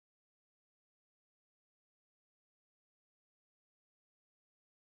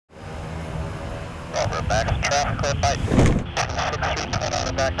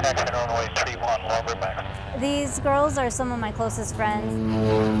These girls are some of my closest friends.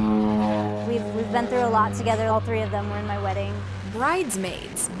 We've been through a lot together. All three of them were in my wedding.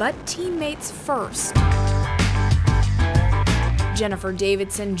 Bridesmaids, but teammates first. Jennifer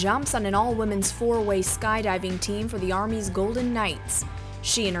Davidson jumps on an all-women's four-way skydiving team for the Army's Golden Knights.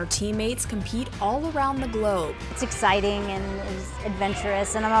 She and her teammates compete all around the globe. It's exciting and it's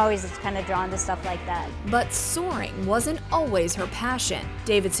adventurous, and I'm always kind of drawn to stuff like that. But soaring wasn't always her passion.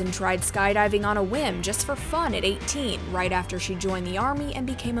 Davidson tried skydiving on a whim just for fun at 18, right after she joined the Army and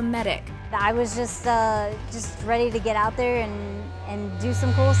became a medic. I was just ready to get out there and do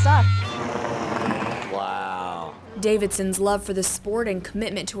some cool stuff. Wow. Davidson's love for the sport and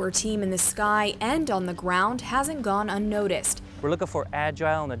commitment to her team in the sky and on the ground hasn't gone unnoticed. We're looking for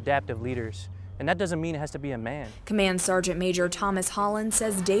agile and adaptive leaders, and that doesn't mean it has to be a man. Command Sergeant Major Thomas Holland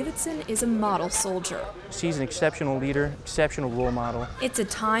says Davidson is a model soldier. She's an exceptional leader, exceptional role model. It's a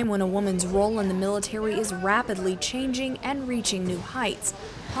time when a woman's role in the military is rapidly changing and reaching new heights.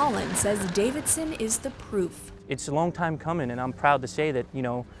 Holland says Davidson is the proof. It's a long time coming, and I'm proud to say that, you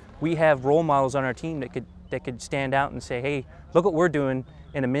know, we have role models on our team that could stand out and say, hey, look what we're doing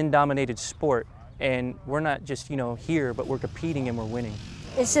in a men-dominated sport. And we're not just, you know, here, but we're competing and we're winning.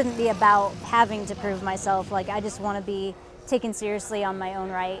 It shouldn't be about having to prove myself. Like, I just want to be taken seriously on my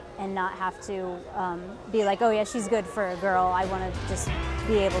own right and not have to be like, oh yeah, she's good for a girl. I want to just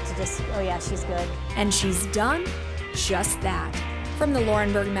be able to just, oh yeah, she's good. And she's done just that. From the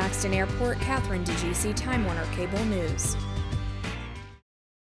Laurinburg-Maxton Airport, Catherine DeGisi, Time Warner Cable News.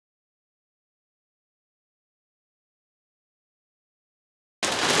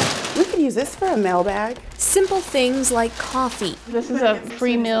 We could use this for a mailbag. Simple things like coffee. This is a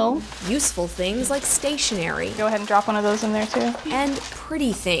free meal. Useful things like stationery. Go ahead and drop one of those in there too. And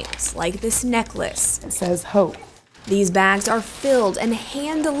pretty things like this necklace. It says hope. These bags are filled and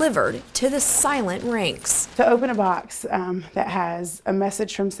hand-delivered to the silent ranks. To open a box that has a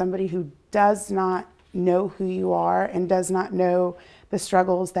message from somebody who does not know who you are and does not know the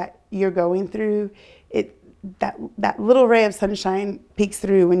struggles that you're going through, that little ray of sunshine peeks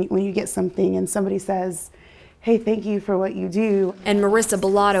through when you get something and somebody says, hey, thank you for what you do. And Marissa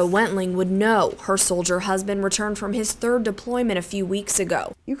Bellato Wentling would know her soldier husband returned from his third deployment a few weeks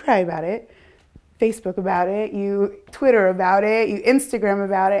ago. You cry about it, Facebook about it, you Twitter about it, you Instagram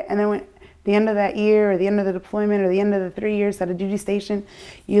about it, and then when the end of that year or the end of the deployment or the end of the 3 years at a duty station,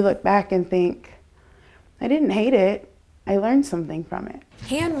 you look back and think, I didn't hate it. I learned something from it.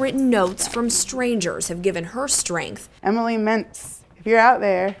 Handwritten notes from strangers have given her strength. Emily Mentz, if you're out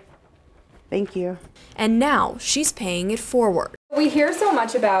there, thank you. And now she's paying it forward. We hear so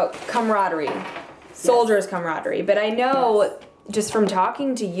much about camaraderie, soldiers' camaraderie, but I know just from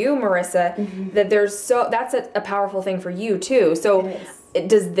talking to you, Marissa, that that's a powerful thing for you too. So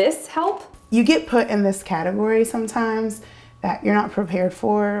does this help? You get put in this category sometimes that you're not prepared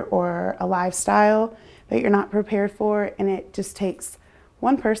for, or a lifestyle that you're not prepared for, and it just takes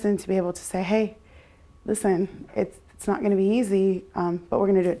one person to be able to say, hey, listen, it's not going to be easy, but we're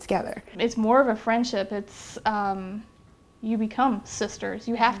going to do it together. It's more of a friendship. It's you become sisters.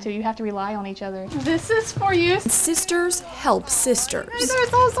 You have to rely on each other. This is for you. Sisters help sisters. They're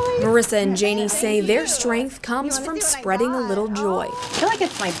so sweet. Marissa and Janie say their strength comes from spreading a little joy. I feel like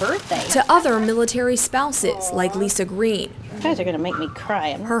it's my birthday. To other military spouses, like Lisa Green. You guys are gonna make me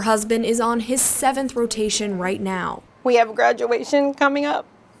cry. Her husband is on his 7th rotation right now. We have graduation coming up.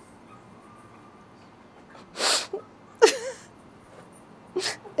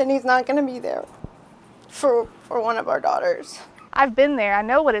 And he's not gonna be there for one of our daughters. I've been there. I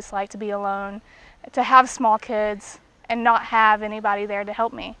know what it's like to be alone, to have small kids and not have anybody there to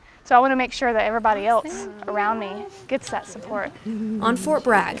help me. So I want to make sure that everybody else around me gets that support. On Fort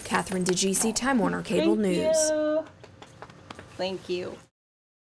Bragg, Catherine DeGisi, Time Warner Cable News. Thank you.